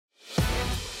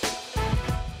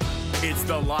It's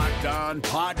the Locked On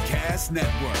Podcast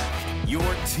Network, your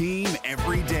team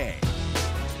every day.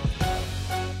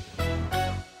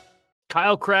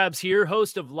 Kyle Krabs here,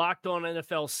 host of Locked On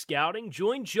NFL Scouting.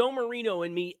 Join Joe Marino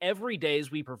and me every day as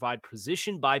we provide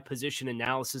position-by-position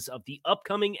analysis of the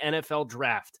upcoming NFL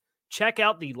Draft. Check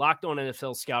out the Locked On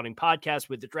NFL Scouting podcast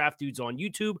with the Draft Dudes on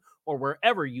YouTube or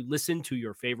wherever you listen to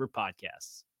your favorite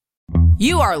podcasts.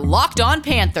 You are Locked On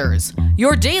Panthers,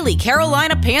 your daily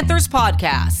Carolina Panthers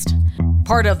podcast.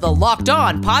 Part of the Locked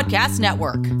On Podcast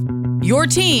Network, your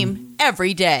team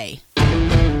every day.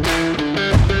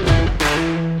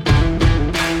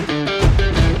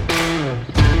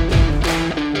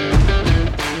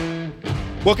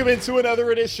 Welcome into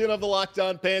another edition of the Locked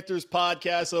On Panthers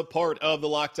podcast, a part of the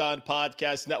Locked On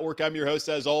Podcast Network. I'm your host,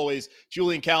 as always,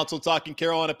 Julian Council, talking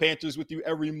Carolina Panthers with you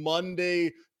every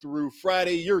Monday through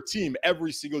Friday, your team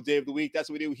every single day of the week. That's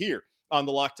what we do here on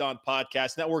the Locked On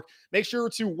Podcast Network. Make sure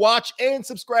to watch and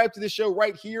subscribe to the show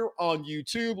right here on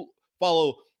YouTube.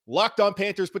 Follow Locked On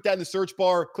Panthers, put that in the search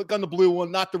bar, click on the blue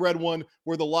one, not the red one.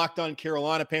 We're the Locked On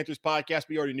Carolina Panthers podcast.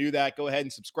 We already knew that. Go ahead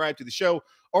and subscribe to the show.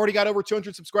 Already got over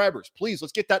 200 subscribers. Please,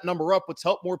 let's get that number up. Let's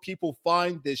help more people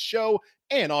find this show.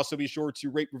 And also be sure to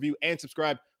rate, review, and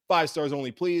subscribe. 5 stars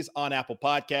only, please, on Apple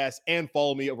Podcasts. And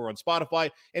follow me over on Spotify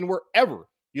and wherever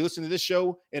you listen to this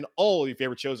show and all of your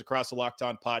favorite shows across the Locked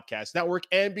On Podcast Network.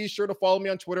 And be sure to follow me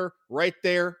on Twitter right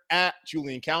there at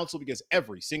Julian Council, because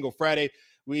every single Friday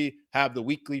we have the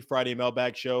weekly Friday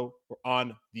mailbag show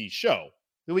on the show.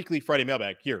 The weekly Friday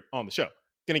mailbag here on the show.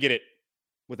 Going to get it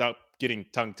without getting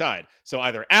tongue-tied. So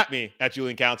either at me at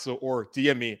Julian Council or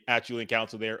DM me at Julian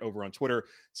Council there over on Twitter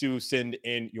to send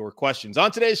in your questions.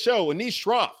 On today's show, Anish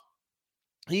Shroff.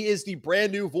 He is the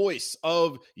brand new voice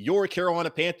of your Carolina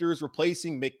Panthers,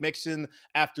 replacing Mick Mixon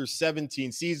after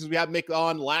 17 seasons. We had Mick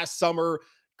on last summer.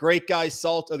 Great guy,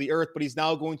 salt of the earth, but he's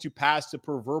now going to pass the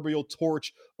proverbial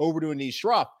torch over to Anish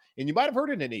Shroff. And you might have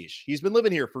heard of Anish. He's been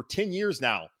living here for 10 years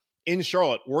now in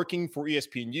Charlotte, working for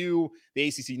ESPNU, the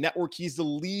ACC network. He's the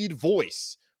lead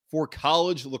voice for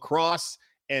college lacrosse.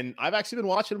 And I've actually been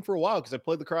watching him for a while because I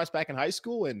played lacrosse back in high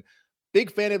school, and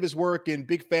big fan of his work and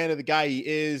big fan of the guy he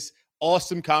is.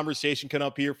 Awesome conversation coming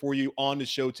up here for you on the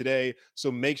show today.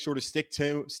 So make sure to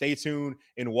stay tuned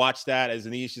and watch that, as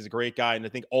Anish is a great guy. And I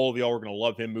think all of y'all are going to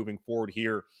love him moving forward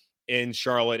here in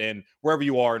Charlotte and wherever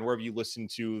you are and wherever you listen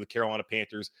to the Carolina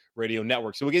Panthers radio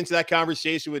network. So we'll get into that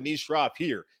conversation with Anish Shroff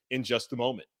here in just a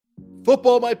moment.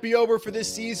 Football might be over for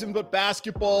this season, but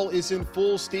basketball is in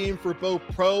full steam for both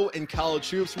pro and college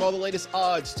hoops. From all the latest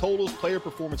odds, totals, player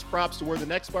performance props to where the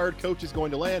next fired coach is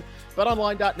going to land,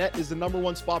 BetOnline.net is the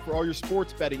 #1 spot for all your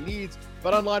sports betting needs.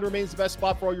 BetOnline remains the best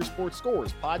spot for all your sports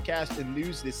scores, podcasts, and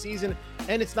news this season.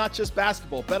 And it's not just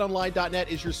basketball.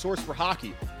 BetOnline.net is your source for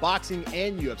hockey, boxing,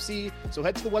 and UFC. So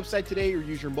head to the website today or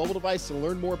use your mobile device to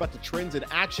learn more about the trends in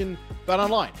action.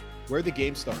 BetOnline, where the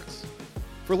game starts.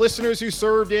 For listeners who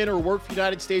served in or worked for the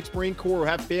United States Marine Corps or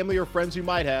have family or friends who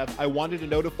might have, I wanted to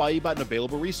notify you about an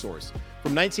available resource.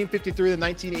 From 1953 to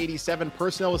 1987,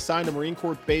 personnel assigned to Marine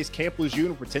Corps base Camp Lejeune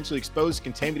were potentially exposed to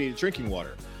contaminated drinking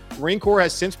water. The Marine Corps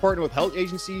has since partnered with health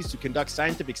agencies to conduct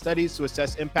scientific studies to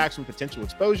assess impacts from potential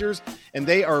exposures, and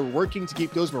they are working to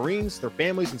keep those Marines, their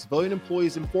families, and civilian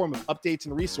employees informed of updates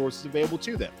and resources available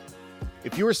to them.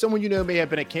 If you or someone you know may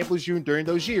have been at Camp Lejeune during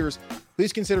those years,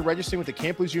 please consider registering with the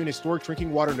Camp Lejeune Historic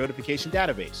Drinking Water Notification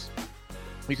Database.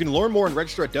 You can learn more and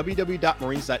register at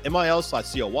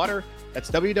www.marines.mil/clwater.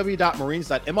 That's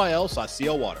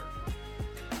www.marines.mil/clwater.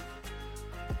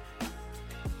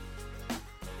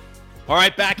 All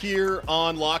right, back here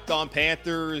on Locked On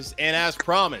Panthers, and as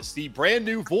promised, the brand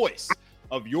new voice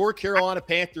of your Carolina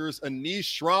Panthers, Anish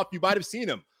Shroff. You might have seen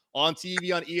him on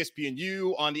TV, on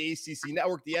ESPNU, on the ACC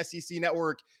network, the SEC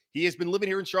network. He has been living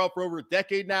here in Charlotte for over a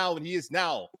decade now, and he is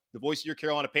now the voice of your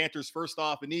Carolina Panthers. First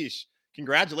off, Anish,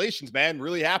 congratulations, man.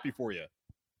 Really happy for you.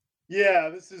 Yeah,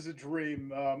 this is a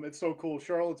dream. It's so cool.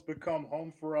 Charlotte's become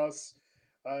home for us.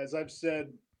 As I've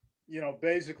said,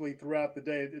 basically throughout the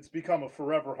day, it's become a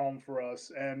forever home for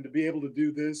us. And to be able to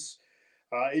do this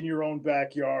in your own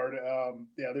backyard,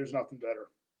 there's nothing better.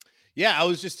 Yeah, I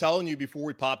was just telling you before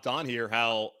we popped on here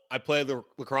how I played the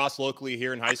lacrosse locally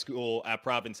here in high school at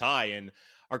Province High, and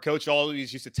our coach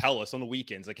always used to tell us on the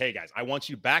weekends, like, hey, guys, I want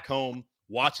you back home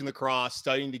watching lacrosse,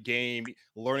 studying the game,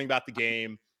 learning about the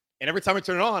game. And every time I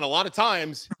turn it on, a lot of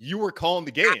times you were calling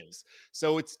the games.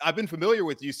 So I've been familiar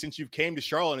with you since you've came to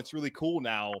Charlotte, and it's really cool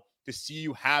now to see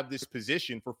you have this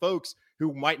position for folks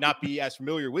who might not be as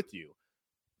familiar with you.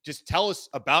 Just tell us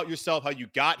about yourself, how you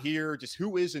got here, just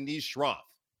who is Anish Shroff?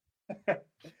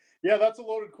 Yeah, that's a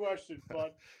loaded question,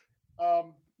 but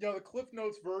The Cliff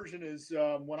Notes version is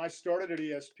when I started at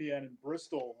ESPN in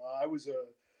Bristol, I was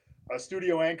a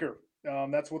studio anchor.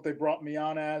 That's what they brought me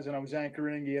on as, and I was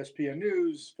anchoring ESPN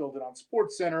News, filled it on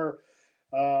Sports Center.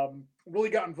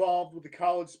 Really got involved with the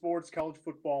college sports, college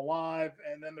football live,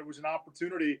 and then there was an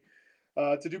opportunity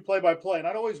to do play-by-play. And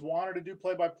I'd always wanted to do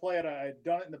play-by-play, and I had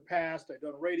done it in the past. I'd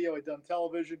done radio, I'd done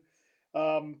television.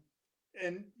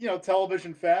 And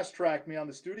television fast-tracked me on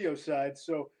the studio side.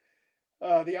 So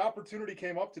the opportunity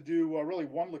came up to do really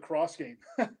one lacrosse game.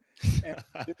 And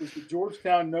it was the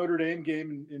Georgetown Notre Dame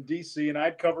game in D.C., and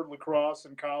I'd covered lacrosse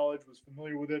in college, was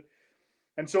familiar with it.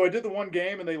 And so I did the one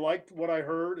game, and they liked what I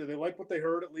heard, and they liked what they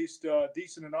heard, at least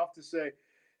decent enough to say,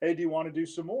 hey, do you want to do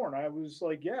some more? And I was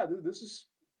like, yeah,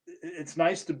 it's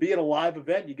nice to be at a live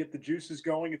event. You get the juices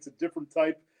going. It's a different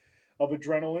type of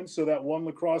adrenaline. So that one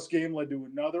lacrosse game led to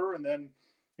another. And then,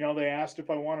 they asked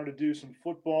if I wanted to do some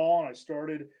football, and I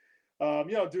started,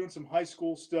 doing some high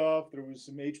school stuff. There was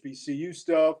some HBCU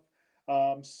stuff,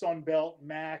 Sun Belt,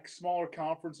 MAC, smaller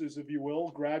conferences, if you will.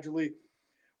 Gradually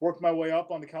worked my way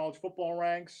up on the college football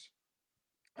ranks,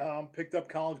 picked up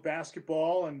college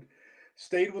basketball, and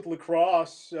stayed with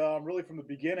lacrosse really from the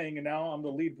beginning. And now I'm the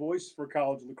lead voice for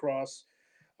college lacrosse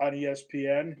on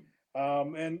ESPN.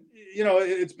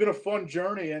 It's been a fun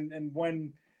journey. And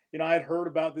when, I had heard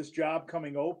about this job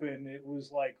coming open, it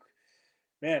was like,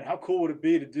 man, how cool would it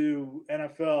be to do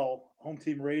NFL home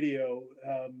team radio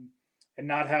and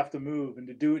not have to move, and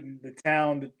to do it in the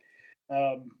town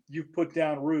that you've put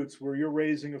down roots, where you're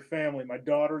raising a family. My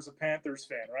daughter's a Panthers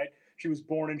fan, right? She was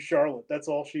born in Charlotte. That's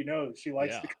all she knows. She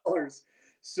likes the colors.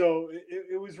 So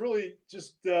it was really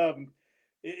just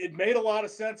it made a lot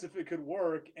of sense if it could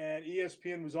work. And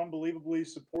ESPN was unbelievably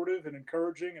supportive and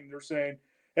encouraging. And they're saying,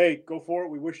 hey, go for it.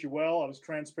 We wish you well. I was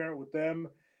transparent with them.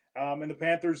 And the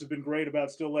Panthers have been great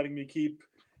about still letting me keep,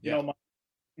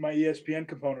 my ESPN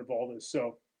component of all this.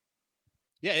 So.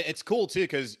 Yeah, it's cool, too,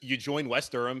 because you joined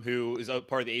West Durham, who is a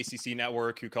part of the ACC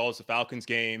network, who calls the Falcons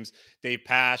games. Dave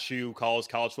Pasch, who calls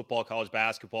college football, college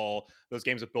basketball. Those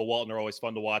games with Bill Walton are always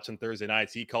fun to watch on Thursday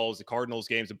nights. He calls the Cardinals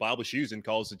games, and Bob Wischusen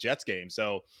calls the Jets games.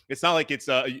 So it's not like it's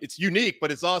unique,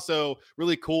 but it's also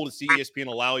really cool to see ESPN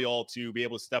allow y'all to be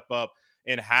able to step up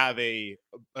and have a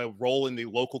role in the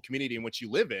local community in which you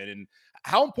live in. And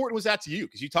how important was that to you?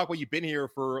 Because you talk about you've been here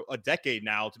for a decade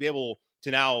now, to be able to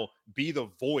now be the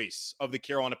voice of the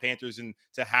Carolina Panthers and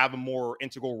to have a more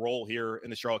integral role here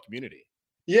in the Charlotte community.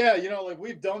 Yeah,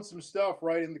 we've done some stuff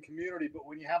right in the community, but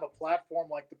when you have a platform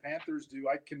like the Panthers do,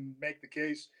 I can make the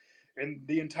case in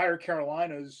the entire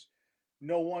Carolinas,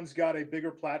 no one's got a bigger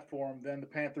platform than the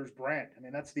Panthers brand. I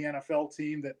mean, that's the NFL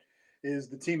team that is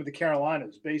the team of the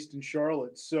Carolinas, based in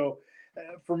Charlotte. So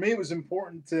for me, it was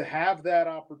important to have that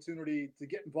opportunity to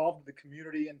get involved in the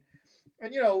community. And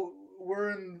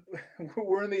we're in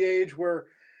the age where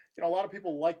a lot of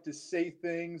people like to say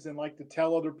things and like to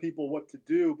tell other people what to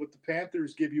do, but the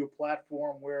Panthers give you a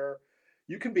platform where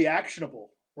you can be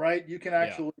actionable, right? You can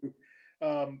actually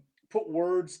put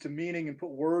words to meaning and put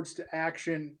words to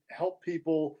action, help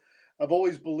people. I've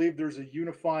always believed there's a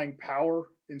unifying power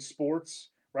in sports,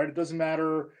 right? It doesn't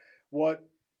matter what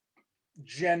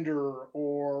gender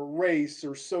or race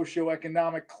or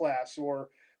socioeconomic class or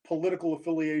political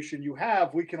affiliation you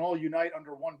have, we can all unite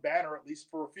under one banner, at least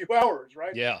for a few hours,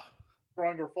 right? Yeah.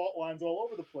 Stronger fault lines all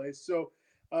over the place. So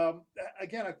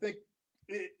again, I think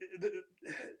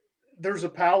there's a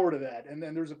power to that. And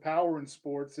then there's a power in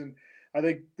sports. And I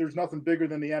think there's nothing bigger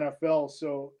than the NFL.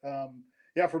 So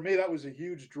for me, that was a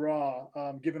huge draw,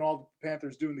 given all the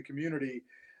Panthers do in the community,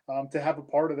 to have a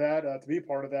part of that, to be a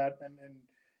part of that.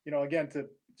 And again, to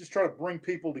just try to bring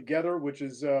people together, which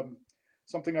is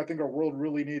something I think our world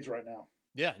really needs right now.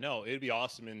 Yeah, no, it'd be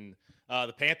awesome. And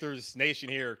the Panthers Nation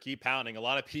here, keep pounding. A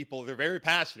lot of people, they're very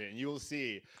passionate, and you will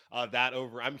see that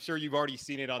over. I'm sure you've already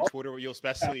seen it on Twitter, where you'll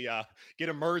especially get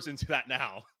immersed into that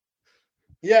now.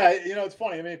 Yeah, it's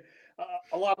funny. I mean,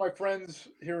 a lot of my friends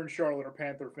here in Charlotte are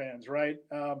Panther fans, right?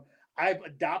 I've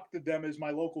adopted them as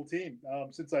my local team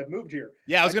since I've moved here.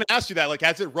 Yeah, I was going to ask you that. Like,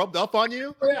 has it rubbed up on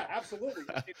you? Oh, yeah, absolutely.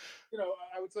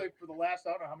 I would say for the last,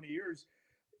 I don't know how many years,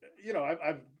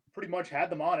 I've pretty much had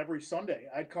them on every Sunday.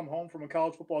 I'd come home from a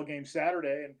college football game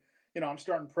Saturday, and I'm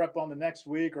starting prep on the next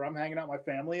week, or I'm hanging out with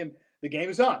my family, and the game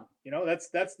is on.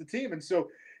 That's the team, and so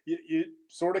you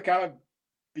sort of kind of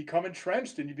become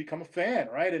entrenched, and you become a fan,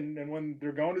 right? And when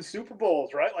they're going to Super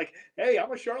Bowls, right? Like, hey,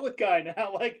 I'm a Charlotte guy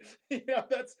now. Like,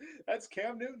 that's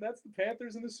Cam Newton, that's the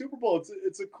Panthers in the Super Bowl.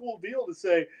 It's a cool deal to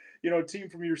say, a team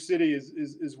from your city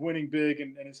is winning big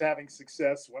and is having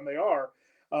success when they are.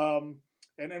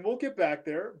 And we'll get back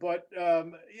there. But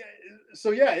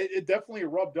it definitely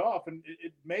rubbed off, and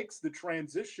it makes the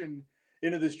transition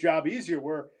into this job easier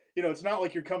where, it's not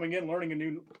like you're coming in learning a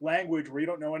new language where you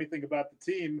don't know anything about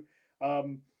the team.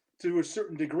 To a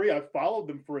certain degree, I've followed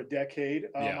them for a decade.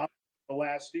 The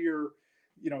last year,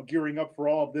 gearing up for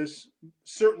all of this,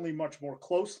 certainly much more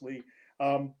closely.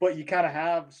 But you kind of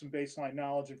have some baseline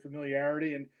knowledge and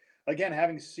familiarity. And again,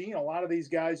 having seen a lot of these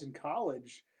guys in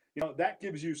college, that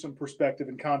gives you some perspective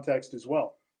and context as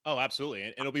well. Oh, absolutely.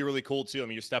 And it'll be really cool too. I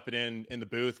mean, you're stepping in the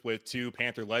booth with two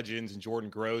Panther legends and Jordan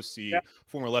Gross, the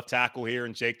former left tackle here,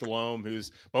 and Jake Delhomme,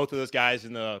 who's both of those guys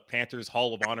in the Panthers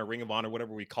Hall of Honor, Ring of Honor,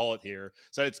 whatever we call it here.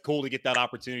 So it's cool to get that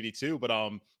opportunity too. But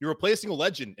you're replacing a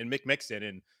legend in Mick Mixon.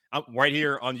 And I'm right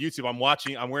here on YouTube.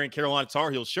 I'm wearing Carolina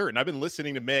Tar Heels shirt. And I've been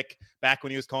listening to Mick back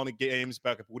when he was calling the games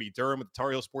back at Woody Durham with the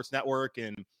Tar Heel Sports Network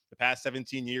and the past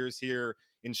 17 years here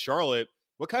in Charlotte.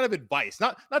 What kind of advice?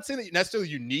 Not saying that necessarily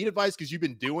you need advice because you've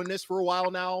been doing this for a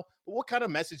while now, but what kind of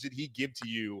message did he give to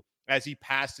you as he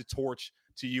passed the torch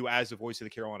to you as the voice of the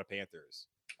Carolina Panthers?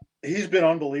 He's been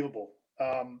unbelievable.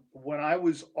 When I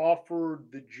was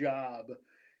offered the job,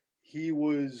 he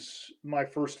was my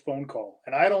first phone call,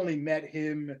 and I'd only met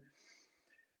him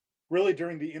really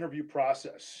during the interview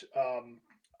process.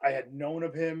 I had known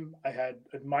of him. I had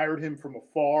admired him from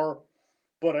afar,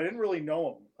 but I didn't really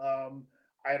know him.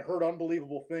 I had heard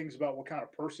unbelievable things about what kind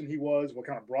of person he was, what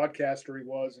kind of broadcaster he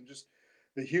was, and just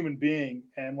the human being.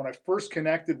 And when I first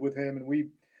connected with him, and we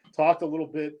talked a little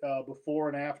bit before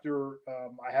and after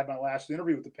I had my last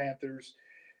interview with the Panthers,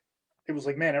 it was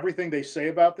like, man, everything they say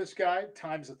about this guy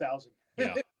times 1,000.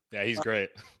 Yeah, he's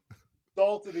great.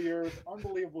 Salt of the earth,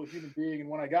 unbelievable human being. And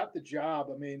when I got the job,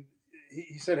 I mean,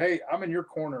 he said, hey, I'm in your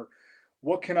corner.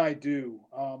 What can I do?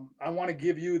 I want to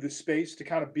give you the space to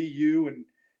kind of be you and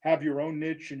have your own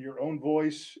niche and your own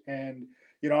voice. And,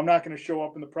 I'm not going to show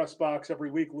up in the press box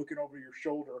every week looking over your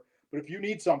shoulder. But if you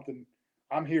need something,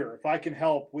 I'm here. If I can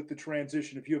help with the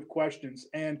transition, if you have questions.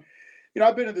 And,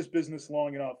 I've been in this business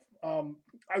long enough.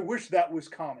 I wish that was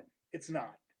common. It's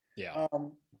not. Yeah.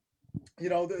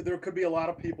 There could be a lot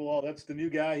of people, oh, that's the new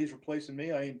guy, he's replacing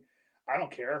me. I mean, I don't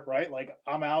care, right? Like,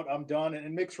 I'm out, I'm done.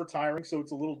 And Mick's retiring, so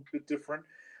it's a little bit different.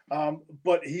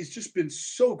 But he's just been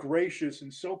so gracious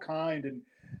and so kind. And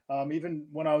even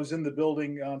when I was in the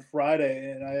building on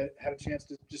Friday and I had a chance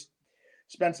to just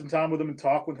spend some time with him and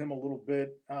talk with him a little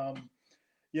bit,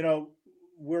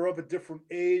 we're of a different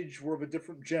age, we're of a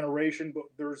different generation, but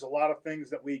there's a lot of things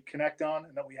that we connect on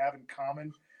and that we have in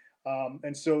common.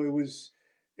 And so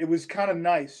it was kind of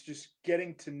nice just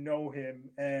getting to know him.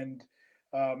 And,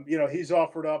 he's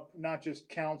offered up not just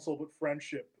counsel, but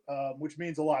friendship, which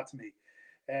means a lot to me.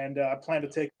 And I plan to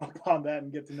take up on that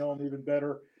and get to know him even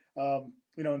better,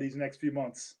 in these next few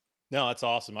months. No, that's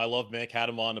awesome. I love Mick. Had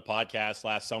him on the podcast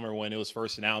last summer when it was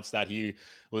first announced that he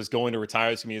was going to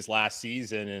retire. It's going to be his last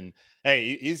season. And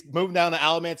hey, he's moving down to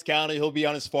Alamance County. He'll be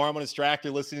on his farm on his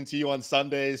tractor listening to you on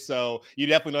Sundays. So you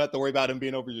definitely don't have to worry about him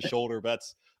being over your shoulder. But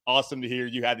that's awesome to hear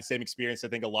you had the same experience I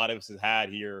think a lot of us have had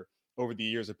here over the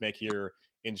years with Mick here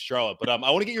in Charlotte. But I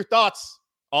want to get your thoughts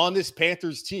on this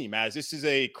Panthers team, as this is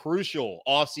a crucial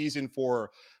offseason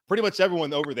for pretty much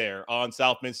everyone over there on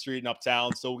South Main Street and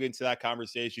Uptown. So we'll get into that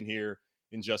conversation here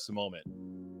in just a moment.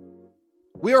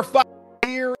 We are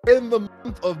here in the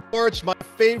month of March, my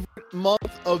favorite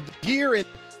month of the year. And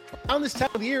around this time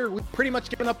of the year, we've pretty much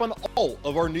given up on all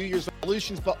of our New Year's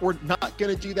resolutions, but we're not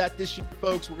going to do that this year,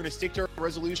 folks. We're going to stick to our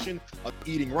resolution of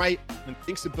eating right. And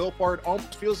thanks to Built Bar, it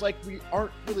almost feels like we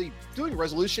aren't really doing a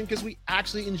resolution because we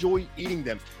actually enjoy eating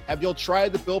them. Have y'all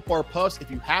tried the Built Bar Puffs?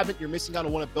 If you haven't, you're missing out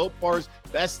on one of Built Bar's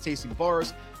best tasting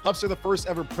bars. Puffs are the first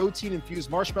ever protein-infused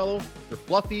marshmallow. They're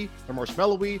fluffy, they're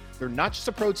marshmallowy. They're not just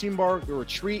a protein bar, they're a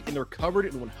treat, and they're covered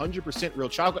in 100% real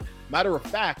chocolate. Matter of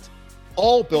fact,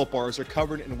 all Built Bars are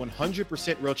covered in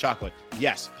 100% real chocolate.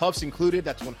 Yes, Puffs included.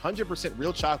 That's 100%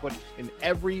 real chocolate in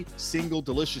every single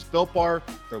delicious Built Bar.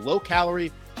 They're low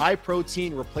calorie, high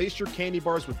protein. Replace your candy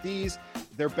bars with these.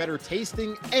 They're better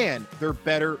tasting and they're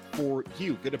better for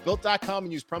you. Go to Built.com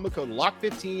and use promo code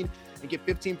LOCK15 and get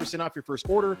 15% off your first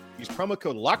order. Use promo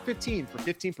code LOCK15 for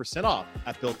 15% off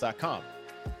at Built.com.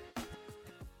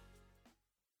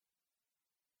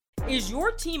 Is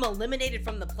your team eliminated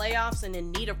from the playoffs and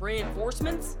in need of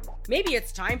reinforcements? Maybe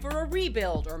it's time for a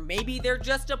rebuild, or maybe they're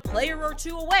just a player or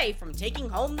two away from taking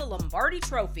home the Lombardi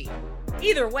Trophy.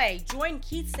 Either way, join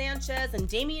Keith Sanchez and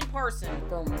Damian Parson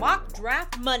for Mock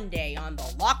Draft Monday on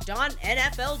the Locked On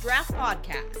NFL Draft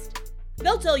Podcast.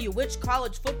 They'll tell you which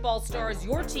college football stars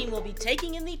your team will be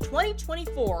taking in the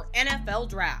 2024 NFL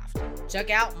Draft. Check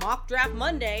out Mock Draft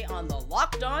Monday on the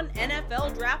Locked On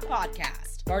NFL Draft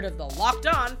Podcast. Podcast, part of the Locked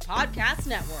On Podcast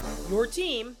Network, your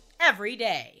team every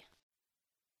day.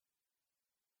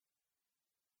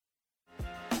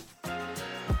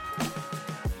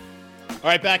 All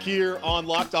right, back here on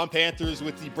Locked On Panthers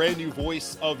with the brand new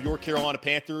voice of your Carolina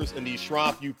Panthers, Anish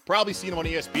Shroff. You've probably seen him on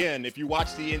ESPN. If you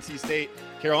watched the NC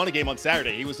State-Carolina game on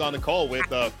Saturday, he was on the call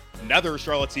with another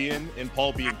Charlottean and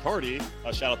Paul Biancardi.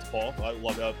 Shout out to Paul. I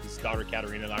love his daughter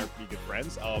Katarina and I are pretty good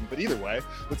friends. But either way,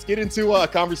 let's get into a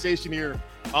conversation here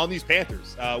on these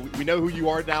Panthers. We know who you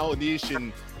are now, Anish,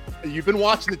 and you've been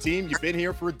watching the team. You've been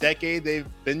here for a decade. They've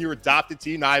been your adopted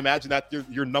team. Now, I imagine that they're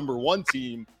your number one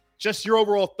team. Just your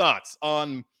overall thoughts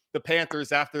on the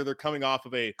Panthers after they're coming off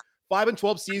of a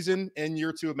 5-12 season in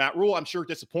year two of Matt Rule. I'm sure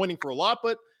disappointing for a lot,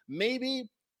 but maybe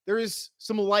there is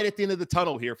some light at the end of the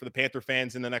tunnel here for the Panther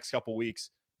fans in the next couple weeks.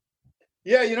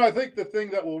 Yeah, I think the thing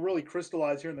that will really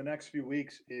crystallize here in the next few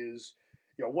weeks is,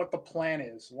 what the plan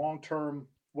is long-term,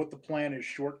 what the plan is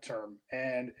short-term.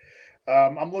 And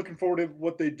I'm looking forward to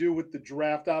what they do with the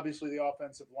draft. Obviously, the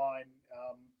offensive line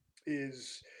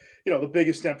is – the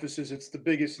biggest emphasis. It's the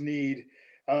biggest need.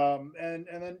 And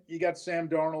then you got Sam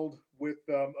Darnold with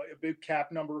a big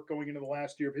cap number going into the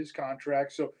last year of his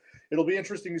contract. So it'll be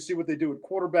interesting to see what they do at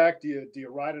quarterback. Do you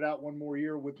ride it out one more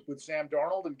year with Sam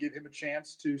Darnold and give him a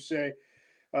chance to say,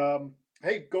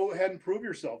 hey, go ahead and prove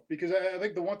yourself? Because I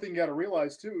think the one thing you got to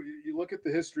realize, too, you look at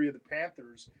the history of the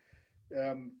Panthers.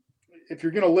 If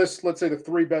you're going to list, let's say, the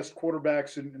three best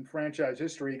quarterbacks in franchise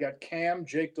history, you got Cam,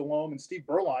 Jake Delhomme, and Steve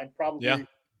Berline, probably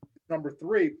number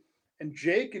three. And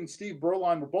Jake and Steve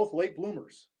Berline were both late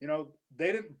bloomers.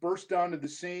 They didn't burst onto the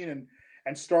scene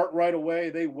and start right away.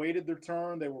 They waited their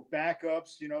turn. They were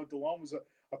backups. Delhomme was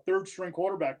a third string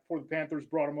quarterback before the Panthers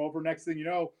brought him over. Next thing you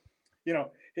know,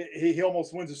 he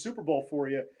almost wins a Super Bowl for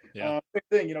you. Yeah. Big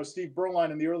thing, Steve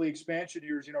Berline in the early expansion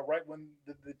years, right when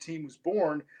the team was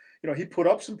born, he put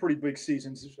up some pretty big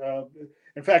seasons.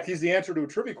 In fact, he's the answer to a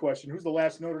trivia question. Who's the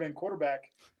last Notre Dame quarterback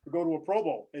to go to a Pro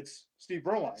Bowl? It's Steve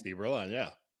Berline. Steve Berline, yeah.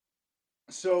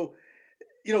 So,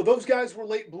 those guys were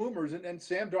late bloomers, and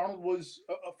Sam Darnold was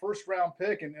a first-round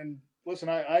pick. And listen,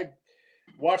 I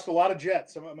watched a lot of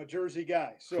Jets. I'm a Jersey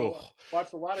guy, so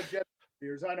watched a lot of Jets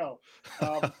years. I know.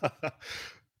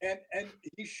 And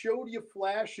he showed you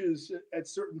flashes at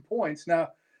certain points. Now,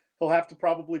 he'll have to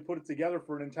probably put it together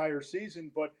for an entire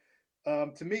season, but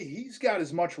to me, he's got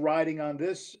as much riding on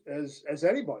this as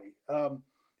anybody.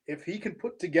 If he can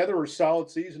put together a solid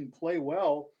season, play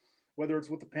well, whether it's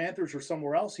with the Panthers or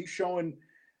somewhere else, he's showing,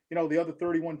 the other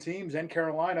 31 teams and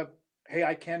Carolina, hey,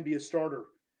 I can be a starter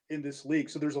in this league.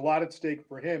 So there's a lot at stake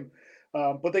for him.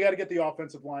 But they got to get the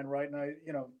offensive line right. And I,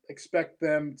 expect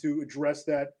them to address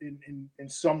that in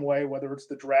some way, whether it's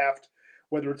the draft,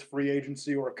 whether it's free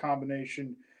agency or a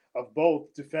combination of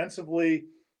both. Defensively,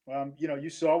 you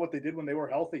saw what they did when they were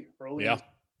healthy early. Yeah.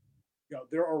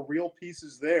 There are real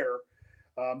pieces there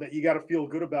that you got to feel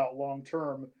good about long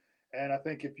term. And I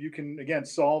think if you can, again,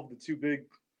 solve the two big,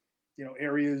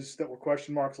 areas that were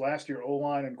question marks last year,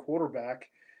 O-line and quarterback,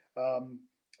 and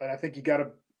I think you got to,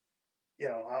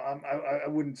 I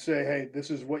wouldn't say, hey,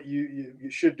 this is what you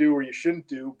should do or you shouldn't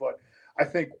do, but I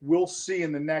think we'll see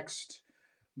in the next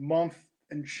month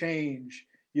and change,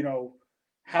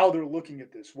 how they're looking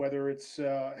at this, whether it's,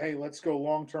 hey, let's go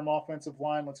long-term offensive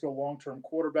line, let's go long-term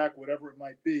quarterback, whatever it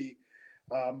might be.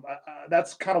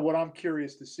 That's kind of what I'm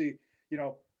curious to see.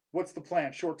 What's the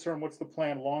plan? Short-term, what's the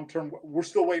plan? Long-term, we're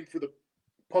still waiting for the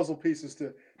puzzle pieces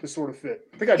to sort of fit.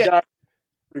 I think I got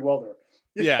pretty well there.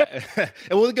 Yeah.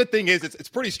 And the good thing is it's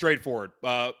pretty straightforward.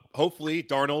 Hopefully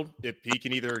Darnold, if he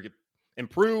can either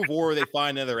improve or they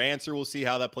find another answer, we'll see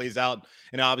how that plays out.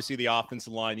 And obviously the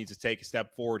offensive line needs to take a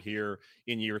step forward here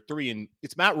in year three. And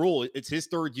it's Matt Rule. It's his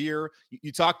third year.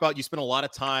 You talk about, you spent a lot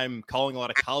of time calling a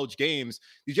lot of college games.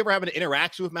 Did you ever have an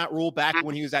interaction with Matt Rule back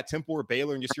when he was at Temple or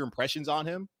Baylor and just your impressions on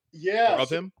him? Yeah. Of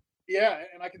him? Yeah.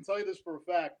 And I can tell you this for a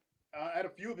fact. I had a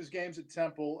few of his games at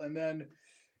Temple, and then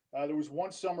there was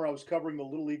one summer I was covering the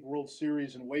Little League World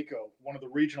Series in Waco, one of the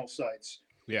regional sites.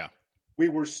 Yeah. We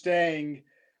were staying,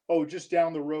 just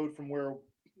down the road from where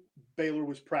Baylor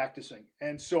was practicing.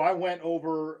 And so I went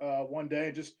over one day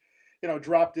and just,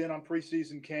 dropped in on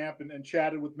preseason camp and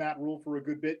chatted with Matt Rule for a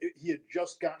good bit. He had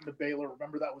just gotten to Baylor.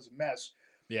 Remember, that was a mess.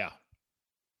 Yeah.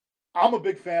 I'm a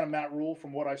big fan of Matt Rule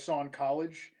from what I saw in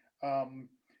college. I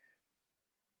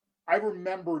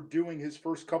remember doing his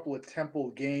first couple of Temple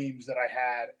games that I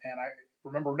had, and I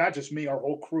remember not just me, our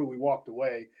whole crew, we walked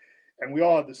away, and we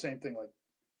all had the same thing, like,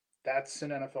 that's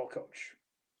an NFL coach.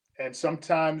 And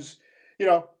sometimes,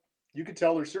 you could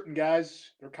tell there's certain guys,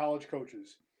 they're college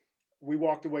coaches. We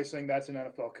walked away saying that's an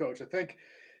NFL coach. I think,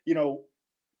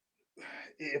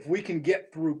 if we can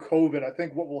get through COVID, I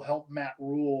think what will help Matt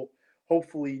Rule,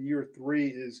 hopefully in year 3,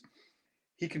 is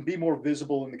he can be more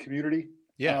visible in the community.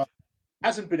 Yeah.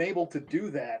 Hasn't been able to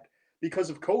do that because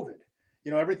of COVID.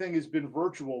 Everything has been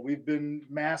virtual. We've been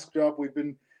masked up. We've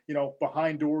been,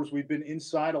 behind doors. We've been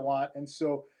inside a lot. And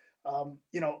so,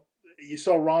 you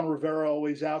saw Ron Rivera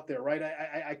always out there, right?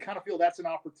 I kind of feel that's an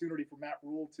opportunity for Matt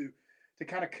Rule to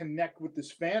kind of connect with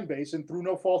this fan base, and through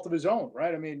no fault of his own,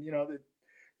 right? I mean,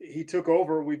 he took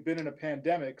over. We've been in a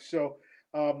pandemic. So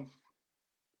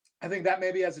I think that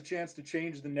maybe has a chance to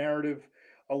change the narrative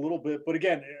a little bit. But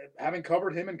again, having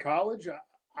covered him in college,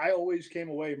 I always came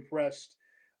away impressed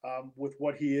with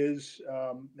what he is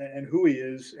and who he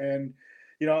is. And,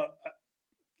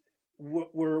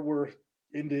 we're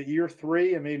into year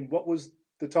 3. I mean, what was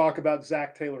the talk about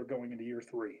Zach Taylor going into year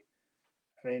 3?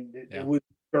 I mean, it was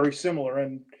very similar.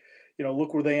 And,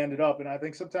 look where they ended up. And I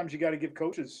think sometimes you got to give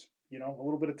coaches, a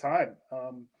little bit of time.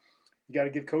 You got to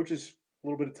give coaches a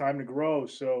little bit of time to grow.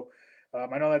 So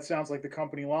I know that sounds like the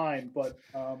company line, but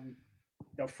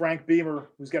Frank Beamer,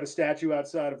 who's got a statue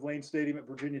outside of Lane Stadium at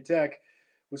Virginia Tech,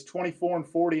 was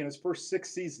 24-40 in his first 6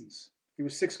 seasons. He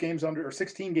was 16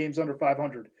 games under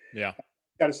 500. Yeah.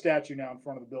 Got a statue now in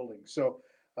front of the building. So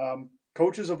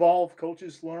coaches evolve,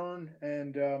 coaches learn.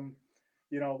 And,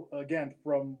 again,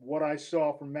 from what I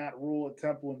saw from Matt Rule at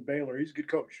Temple and Baylor, he's a good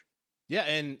coach. Yeah,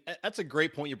 and that's a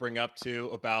great point you bring up, too,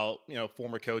 about,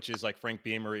 former coaches like Frank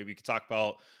Beamer. We could talk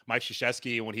about Mike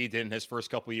Krzyzewski and what he did in his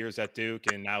first couple of years at Duke,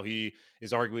 and now he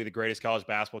is arguably the greatest college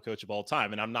basketball coach of all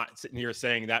time. And I'm not sitting here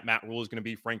saying that Matt Rule is going to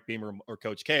be Frank Beamer or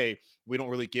Coach K. We don't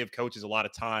really give coaches a lot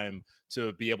of time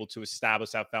to be able to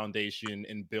establish that foundation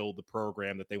and build the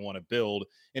program that they want to build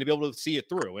and to be able to see it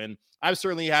through. And I've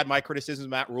certainly had my criticisms of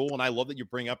Matt Rule, and I love that you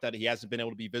bring up that he hasn't been able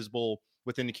to be visible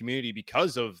within the community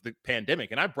because of the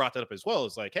pandemic. And I brought that up as well.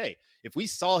 It's like, hey, if we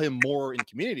saw him more in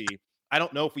community, I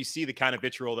don't know if we see the kind of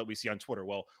vitriol that we see on Twitter.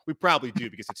 Well, we probably do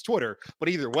because it's Twitter, but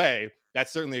either way,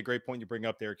 that's certainly a great point you bring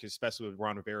up there, because especially with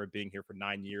Ron Rivera being here for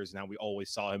 9 years now, we always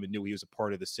saw him and knew he was a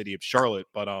part of the city of Charlotte.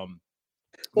 But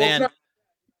man,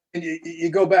 you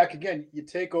go back again, you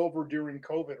take over during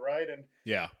COVID, right? And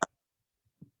yeah,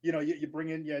 you bring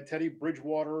in Teddy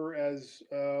Bridgewater as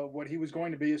what he was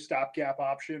going to be, a stopgap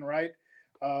option, right?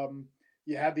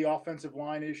 You had the offensive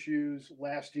line issues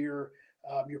last year.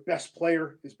 Your best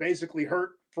player is basically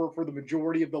hurt for the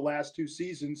majority of the last 2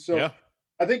 seasons. So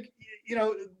I think,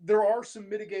 there are some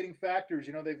mitigating factors.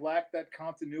 They've lacked that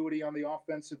continuity on the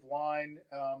offensive line.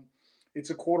 It's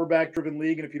a quarterback-driven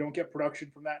league, and if you don't get production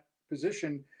from that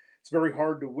position, it's very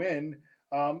hard to win.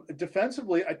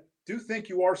 Defensively, I do think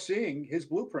you are seeing his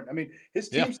blueprint. I mean, his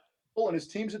teams and his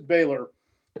teams at Baylor,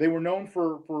 they were known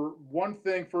for one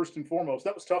thing first and foremost.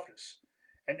 That was toughness.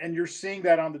 And you're seeing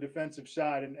that on the defensive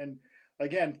side. And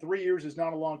again, 3 years is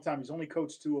not a long time. He's only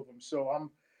coached 2 of them. So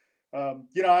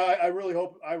I really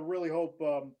hope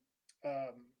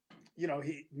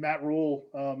Matt Rule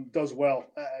does well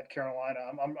at Carolina.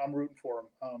 I'm rooting for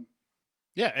him.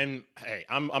 Yeah, and hey,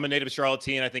 I'm a native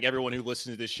Charlottean. I think everyone who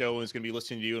listens to this show and is going to be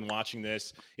listening to you and watching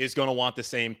this is going to want the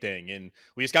same thing. And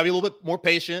we just got to be a little bit more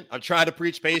patient. I'm trying to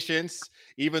preach patience,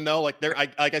 even though, like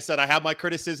I said, I have my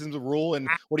criticisms of Rule and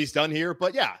what he's done here.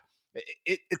 But yeah,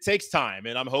 it takes time,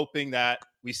 and I'm hoping that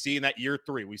we see in that year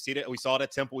 3. We saw it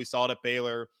at Temple, we saw it at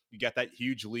Baylor. You get that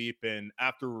huge leap, and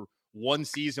after one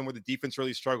season where the defense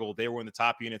really struggled, they were in the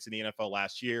top units in the NFL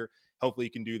last year. Hopefully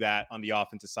you can do that on the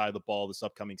offensive side of the ball this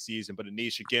upcoming season. But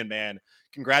Anish, again, man,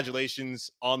 congratulations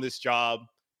on this job.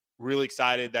 Really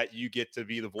excited that you get to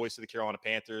be the voice of the Carolina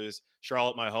Panthers.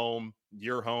 Charlotte, my home,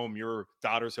 your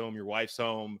daughter's home, your wife's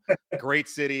home. Great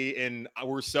city. And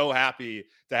we're so happy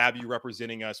to have you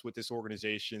representing us with this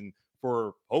organization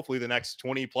for hopefully the next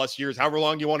 20 plus years, however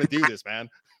long you want to do this, man.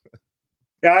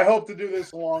 Yeah, I hope to do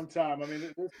this a long time. I mean,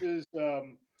 this is I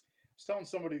was telling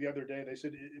somebody the other day, they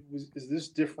said, is this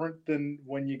different than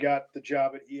when you got the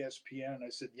job at ESPN? And I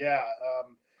said, yeah.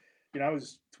 I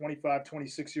was 25,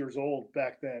 26 years old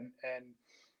back then, and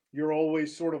you're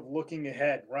always sort of looking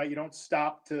ahead, right? You don't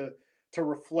stop to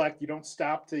reflect. You don't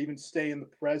stop to even stay in the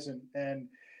present. And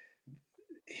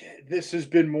this has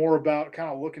been more about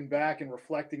kind of looking back and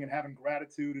reflecting and having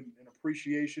gratitude and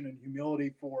appreciation and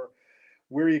humility for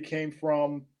where you came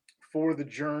from, for the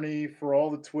journey, for all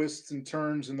the twists and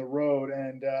turns in the road.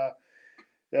 And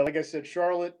like I said,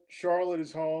 Charlotte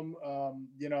is home.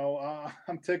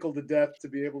 I'm tickled to death to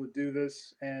be able to do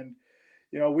this. And,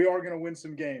 we are going to win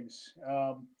some games.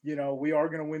 We are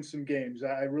going to win some games.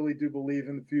 I really do believe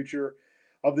in the future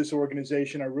of this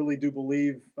organization. I really do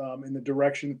believe in the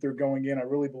direction that they're going in. I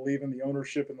really believe in the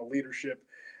ownership and the leadership.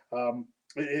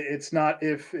 It's not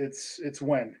if, it's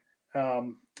when.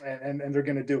 and they're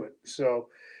going to do it. So,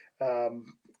 I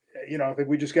think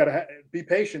we just got to be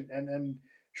patient and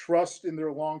trust in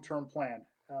their long-term plan.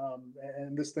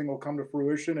 And this thing will come to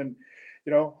fruition, and,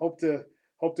 hope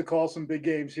to call some big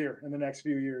games here in the next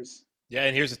few years. Yeah,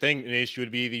 and here's the thing, Anish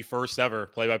would be the first ever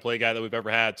play-by-play guy that we've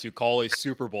ever had to call a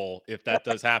Super Bowl if that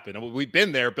does happen. And we've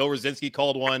been there. Bill Rosinski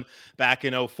called one back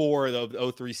in 04,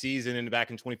 the 03 season, and back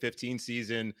in 2015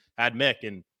 season had Mick.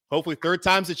 And hopefully third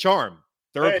time's a charm.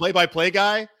 Third play-by-play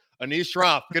guy, Anish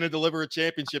Shroff, going to deliver a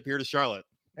championship here to Charlotte.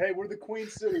 Hey, we're the Queen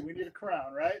City. We need a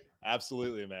crown, right?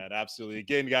 Absolutely, man. Absolutely.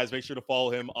 Again, guys, make sure to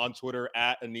follow him on Twitter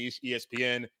at Anish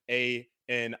ESPN,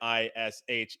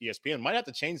 ANISH ESPN. Might have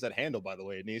to change that handle, by the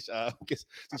way, Anish,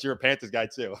 since you're a Panthers guy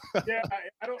too. Yeah,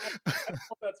 I don't know if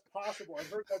that's possible. I've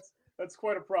heard that's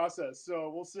quite a process,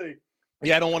 so we'll see.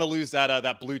 Yeah, I don't want to lose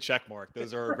that blue check mark.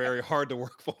 Those are very hard to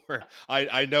work for.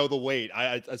 I know the wait.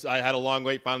 I had a long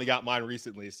wait. Finally got mine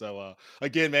recently. So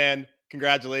again, man,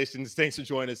 congratulations. Thanks for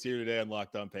joining us here today on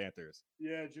Locked On Panthers.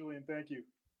 Yeah, Julian, thank you.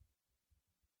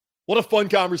 What a fun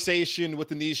conversation with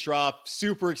Anish Shroff.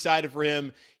 Super excited for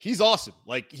him. He's awesome.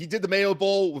 Like, he did the Mayo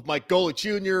Bowl with Mike Golick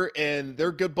Jr., and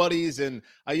they're good buddies. And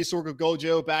I used to work with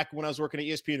Gojo back when I was working at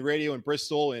ESPN Radio in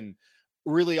Bristol, and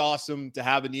really awesome to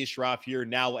have Anish Shroff here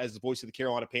now as the voice of the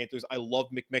Carolina Panthers. I love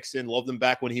Mick Mixon. Loved him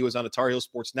back when he was on the Tar Heel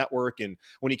Sports Network and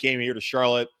when he came here to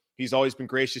Charlotte. He's always been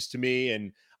gracious to me,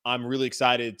 and I'm really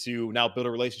excited to now build a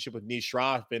relationship with Anish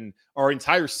Shroff and our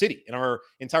entire city and our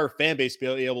entire fan base, be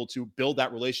able to build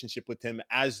that relationship with him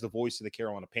as the voice of the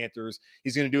Carolina Panthers.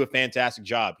 He's going to do a fantastic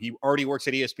job. He already works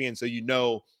at ESPN, so you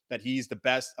know that he's the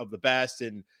best of the best,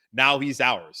 and now he's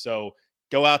ours. So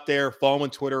go out there, follow him on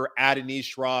Twitter at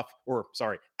Anish Shroff,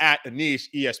 at Anish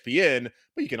ESPN,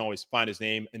 but you can always find his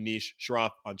name, Anish Shroff,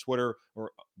 on Twitter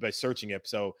or by searching it.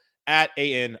 So at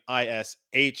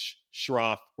ANISH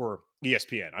Shroff or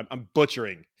ESPN. I'm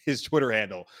butchering his Twitter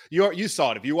handle. You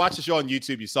saw it. If you watch the show on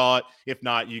YouTube, you saw it. If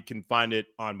not, you can find it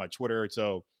on my Twitter.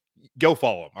 So go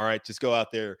follow him. All right. Just go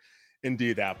out there and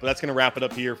do that. But that's going to wrap it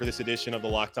up here for this edition of the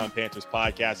Locked On Panthers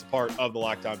podcast, part of the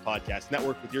Locked On Podcast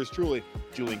Network with yours truly,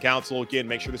 Julian Council. Again,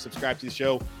 make sure to subscribe to the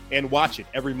show and watch it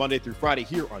every Monday through Friday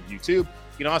here on YouTube.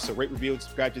 You can also rate, review, and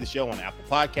subscribe to the show on Apple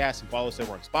Podcasts, and follow us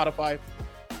over on Spotify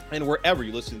and wherever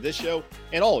you listen to this show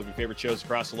and all of your favorite shows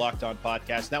across the Locked On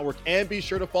Podcast Network. And be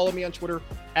sure to follow me on Twitter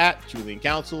at Julian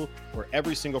Council, where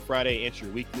every single Friday I answer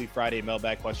your weekly Friday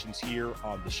mailbag questions here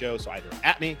on the show. So either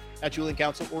at me at Julian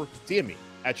Council or DM me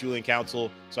at Julian Council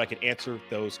so I can answer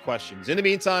those questions. In the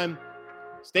meantime,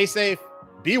 stay safe,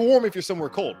 be warm if you're somewhere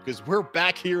cold, because we're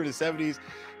back here in the 70s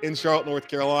in Charlotte, North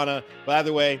Carolina. But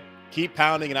either way, keep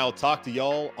pounding, and I will talk to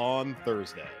y'all on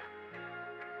Thursday.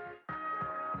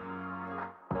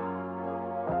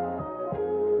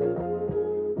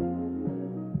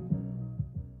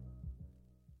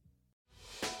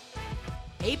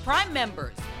 Hey, Prime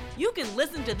members, you can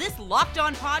listen to this Locked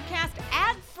On podcast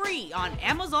ad-free on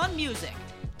Amazon Music.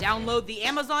 Download the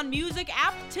Amazon Music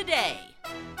app today.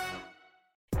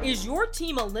 Is your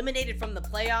team eliminated from the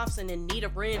playoffs and in need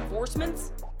of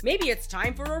reinforcements? Maybe it's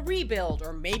time for a rebuild,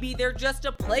 or maybe they're just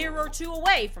a player or two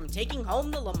away from taking home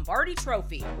the Lombardi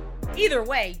Trophy. Either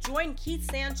way, join Keith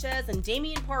Sanchez and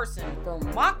Damian Parson for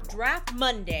Mock Draft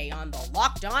Monday on the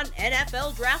Locked On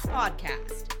NFL Draft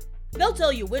Podcast. They'll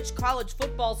tell you which college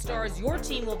football stars your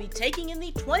team will be taking in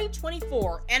the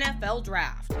 2024 NFL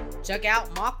Draft. Check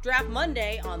out Mock Draft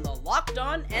Monday on the Locked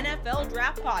On NFL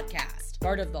Draft Podcast,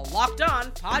 part of the Locked On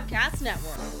Podcast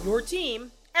Network. Your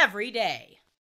team every day.